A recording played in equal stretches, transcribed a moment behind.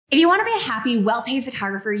If you want to be a happy, well-paid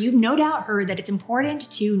photographer, you've no doubt heard that it's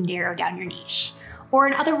important to narrow down your niche. Or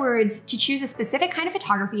in other words, to choose a specific kind of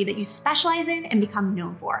photography that you specialize in and become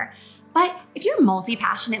known for. But if you're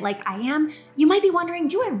multi-passionate like I am, you might be wondering,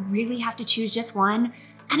 do I really have to choose just one?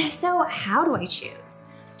 And if so, how do I choose?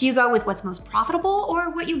 Do you go with what's most profitable or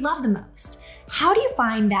what you love the most? How do you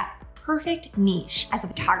find that perfect niche as a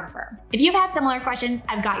photographer? If you've had similar questions,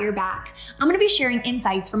 I've got your back. I'm gonna be sharing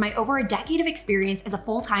insights from my over a decade of experience as a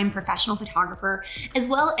full-time professional photographer, as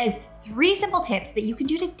well as 3 simple tips that you can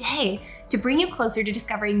do today to bring you closer to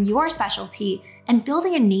discovering your specialty and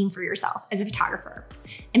building a name for yourself as a photographer.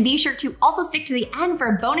 And be sure to also stick to the end for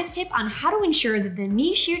a bonus tip on how to ensure that the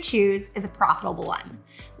niche you choose is a profitable one.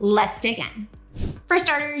 Let's dig in. For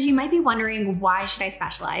starters, you might be wondering, why should I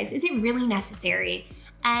specialize? Is it really necessary?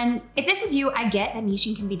 And if this is you, I get that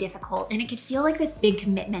niching can be difficult and it can feel like this big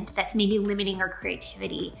commitment that's maybe limiting your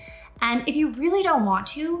creativity. And if you really don't want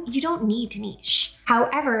to, you don't need to niche.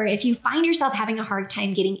 However, if you find yourself having a hard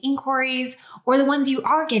time getting inquiries, or the ones you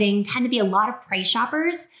are getting tend to be a lot of price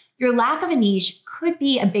shoppers, your lack of a niche could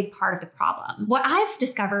be a big part of the problem. What I've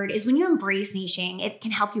discovered is when you embrace niching, it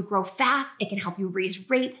can help you grow fast, it can help you raise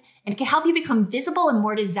rates, and it can help you become visible and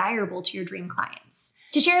more desirable to your dream clients.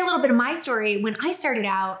 To share a little bit of my story, when I started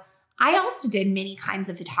out, I also did many kinds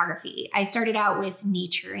of photography. I started out with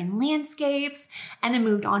nature and landscapes, and then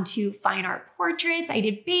moved on to fine art portraits. I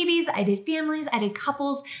did babies, I did families, I did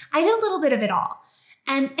couples. I did a little bit of it all.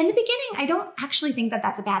 And in the beginning, I don't actually think that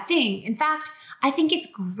that's a bad thing. In fact, I think it's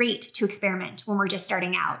great to experiment when we're just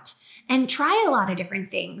starting out and try a lot of different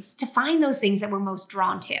things to find those things that we're most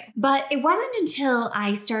drawn to. But it wasn't until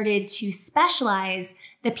I started to specialize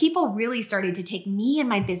that people really started to take me and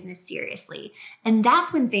my business seriously. And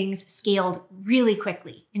that's when things scaled really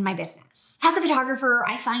quickly in my business. As a photographer,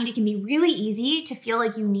 I find it can be really easy to feel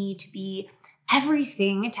like you need to be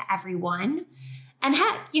everything to everyone. And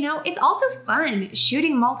heck, it's also fun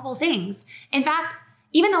shooting multiple things. In fact,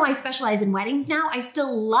 even though I specialize in weddings now, I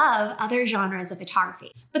still love other genres of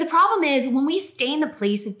photography. But the problem is when we stay in the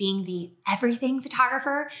place of being the everything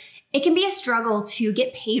photographer, it can be a struggle to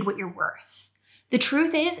get paid what you're worth. The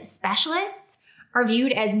truth is, specialists are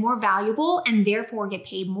viewed as more valuable and therefore get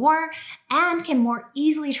paid more and can more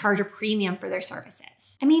easily charge a premium for their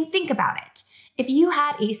services. I mean, think about it. If you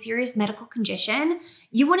had a serious medical condition,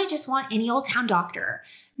 you wouldn't just want any old town doctor.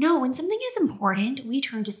 No, when something is important, we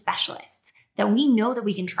turn to specialists that we know that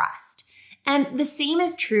we can trust. And the same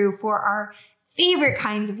is true for our favorite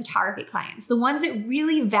kinds of photography clients, the ones that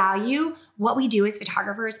really value what we do as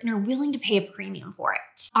photographers and are willing to pay a premium for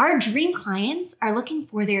it. Our dream clients are looking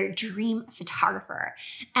for their dream photographer.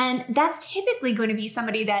 And that's typically going to be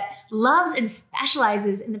somebody that loves and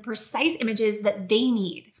specializes in the precise images that they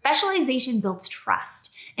need. Specialization builds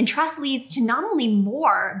trust, and trust leads to not only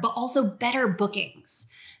more, but also better bookings.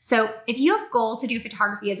 So if you have a goal to do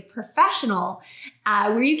photography as a professional,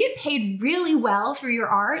 where you get paid really well through your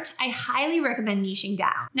art, I highly recommend niching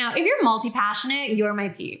down. Now, if you're multi-passionate, you're my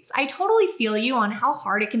peeps. I totally feel you on how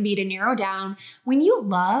hard it can be to narrow down when you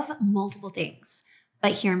love multiple things.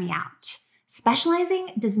 But hear me out. Specializing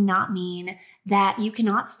does not mean that you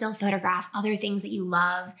cannot still photograph other things that you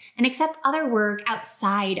love and accept other work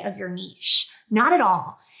outside of your niche. Not at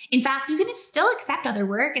all. In fact, you can still accept other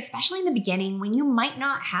work, especially in the beginning when you might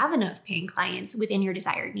not have enough paying clients within your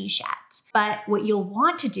desired niche yet. But what you'll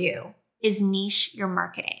want to do is niche your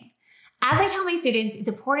marketing. As I tell my students, it's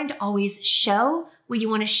important to always show what you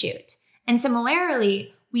want to shoot. And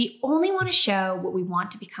similarly, we only want to show what we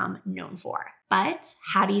want to become known for. But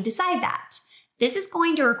how do you decide that? This is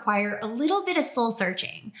going to require a little bit of soul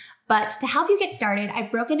searching, but to help you get started, I've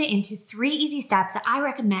broken it into 3 easy steps that I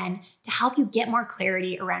recommend to help you get more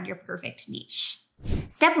clarity around your perfect niche.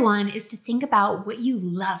 Step 1 is to think about what you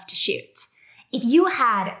love to shoot. If you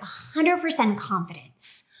had 100%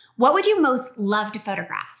 confidence, what would you most love to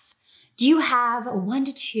photograph? Do you have 1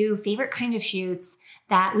 to 2 favorite kind of shoots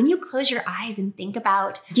that when you close your eyes and think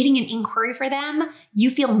about getting an inquiry for them, you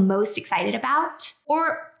feel most excited about?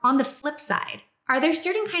 Or on the flip side, are there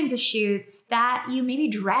certain kinds of shoots that you maybe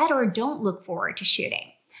dread or don't look forward to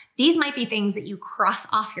shooting? These might be things that you cross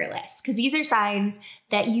off your list because these are signs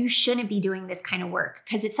that you shouldn't be doing this kind of work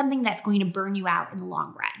because it's something that's going to burn you out in the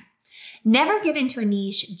long run. Never get into a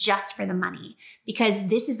niche just for the money because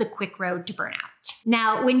this is the quick road to burnout.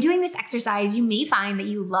 Now, when doing this exercise, you may find that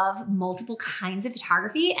you love multiple kinds of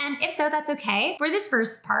photography, and if so, that's okay. For this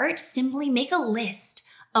first part, simply make a list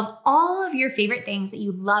of all of your favorite things that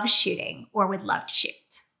you love shooting or would love to shoot.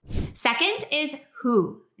 Second is,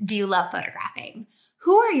 who do you love photographing?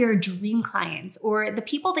 Who are your dream clients or the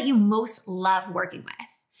people that you most love working with?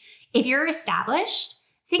 If you're established,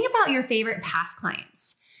 think about your favorite past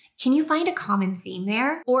clients. Can you find a common theme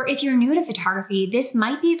there? Or if you're new to photography, this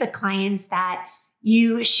might be the clients that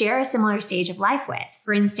you share a similar stage of life with.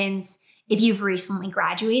 For instance, if you've recently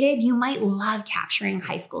graduated, you might love capturing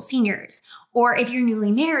high school seniors. Or if you're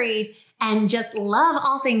newly married and just love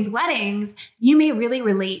all things weddings, you may really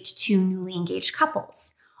relate to newly engaged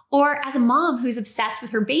couples. Or as a mom who's obsessed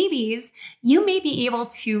with her babies, you may be able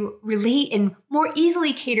to relate and more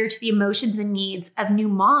easily cater to the emotions and needs of new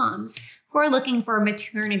moms who are looking for a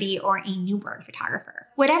maternity or a newborn photographer.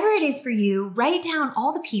 Whatever it is for you, write down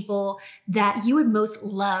all the people that you would most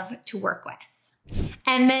love to work with.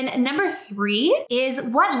 And then number 3 is,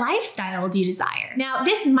 what lifestyle do you desire? Now,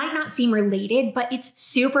 this might not seem related, but it's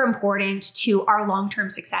super important to our long-term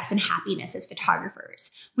success and happiness as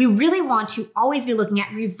photographers. We really want to always be looking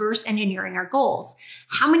at reverse engineering our goals.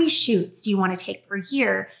 How many shoots do you want to take per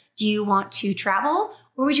year? Do you want to travel,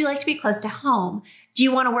 or would you like to be close to home? Do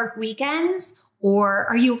you want to work weekends? Or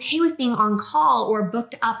are you okay with being on call or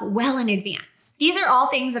booked up well in advance? These are all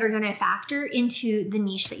things that are going to factor into the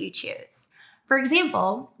niche that you choose. For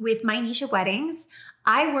example, with my niche of weddings,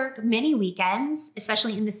 I work many weekends,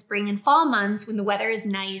 especially in the spring and fall months when the weather is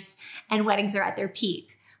nice and weddings are at their peak.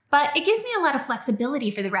 But it gives me a lot of flexibility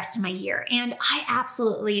for the rest of my year, and I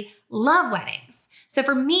absolutely love weddings. So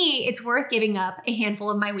for me, it's worth giving up a handful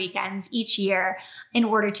of my weekends each year in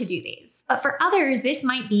order to do these. But for others, this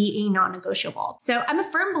might be a non-negotiable. So I'm a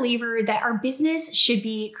firm believer that our business should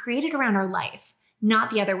be created around our life,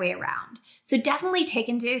 not the other way around. So definitely take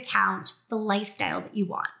into account the lifestyle that you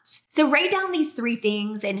want. So write down these 3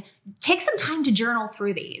 things and take some time to journal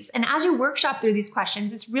through these. And as you workshop through these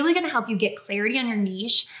questions, it's really going to help you get clarity on your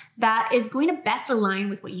niche that is going to best align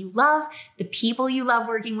with what you love, the people you love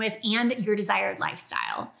working with, and your desired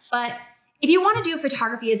lifestyle. But if you want to do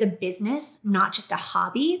photography as a business, not just a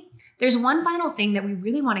hobby, there's one final thing that we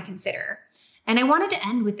really want to consider. And I wanted to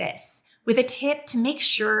end with this, with a tip to make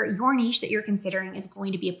sure your niche that you're considering is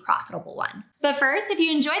going to be a profitable one. But first, if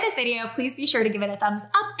you enjoyed this video, please be sure to give it a thumbs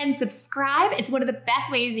up and subscribe. It's one of the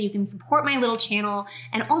best ways that you can support my little channel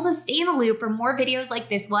and also stay in the loop for more videos like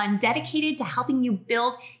this one dedicated to helping you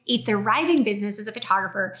build a thriving business as a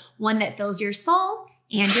photographer, one that fills your soul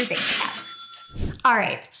and your bank account. All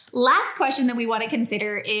right, last question that we want to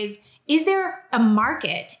consider is there a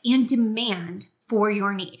market and demand for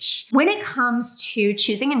your niche? When it comes to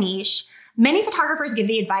choosing a niche, many photographers give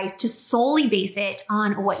the advice to solely base it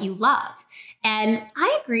on what you love. And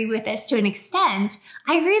I agree with this to an extent.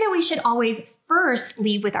 I agree that we should always first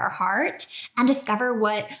lead with our heart and discover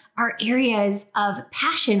what our areas of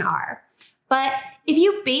passion are. But if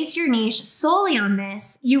you base your niche solely on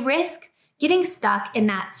this, you risk getting stuck in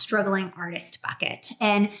that struggling artist bucket.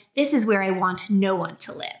 And this is where I want no one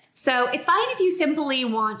to live. So it's fine if you simply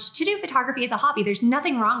want to do photography as a hobby. There's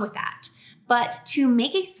nothing wrong with that. But to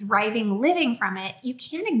make a thriving living from it, you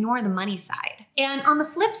can't ignore the money side. And on the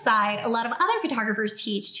flip side, a lot of other photographers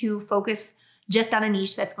teach to focus just on a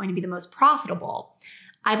niche that's going to be the most profitable.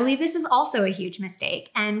 I believe this is also a huge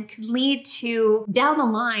mistake and could lead to, down the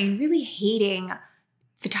line, really hating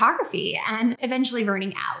photography and eventually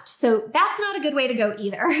burning out. So that's not a good way to go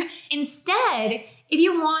either. Instead, if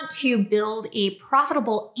you want to build a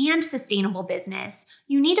profitable and sustainable business,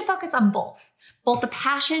 you need to focus on both the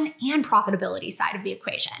passion and profitability side of the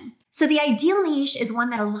equation. So the ideal niche is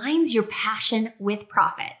one that aligns your passion with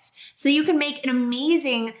profits, so you can make an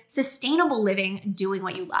amazing, sustainable living doing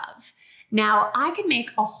what you love. Now, I could make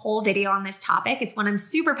a whole video on this topic. It's one I'm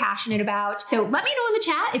super passionate about. So let me know in the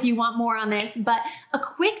chat if you want more on this, but a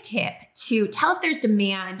quick tip to tell if there's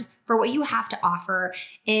demand for what you have to offer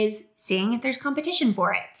is seeing if there's competition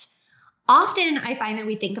for it. Often I find that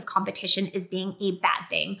we think of competition as being a bad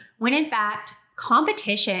thing, when in fact,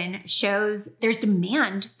 competition shows there's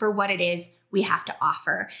demand for what it is we have to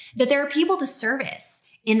offer, that there are people to service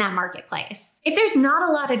in that marketplace. If there's not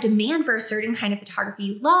a lot of demand for a certain kind of photography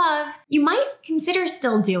you love, you might consider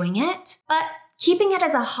still doing it, but keeping it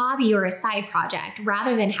as a hobby or a side project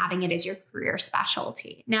rather than having it as your career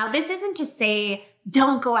specialty. Now, this isn't to say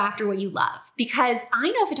don't go after what you love, because I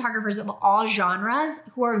know photographers of all genres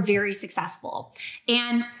who are very successful.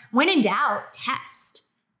 And when in doubt, test.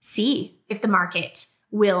 See if the market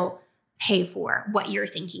will pay for what you're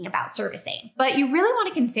thinking about servicing. But you really want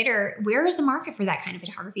to consider, where is the market for that kind of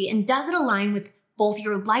photography? And does it align with both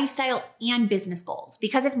your lifestyle and business goals?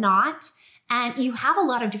 Because if not, and you have a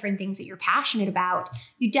lot of different things that you're passionate about,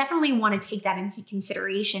 you definitely want to take that into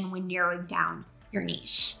consideration when narrowing down your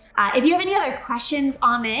niche. If you have any other questions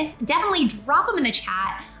on this, definitely drop them in the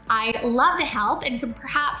chat. I'd love to help and can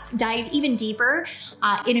perhaps dive even deeper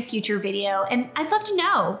in a future video. And I'd love to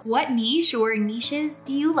know, what niche or niches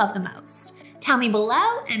do you love the most? Tell me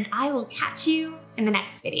below and I will catch you in the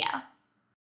next video.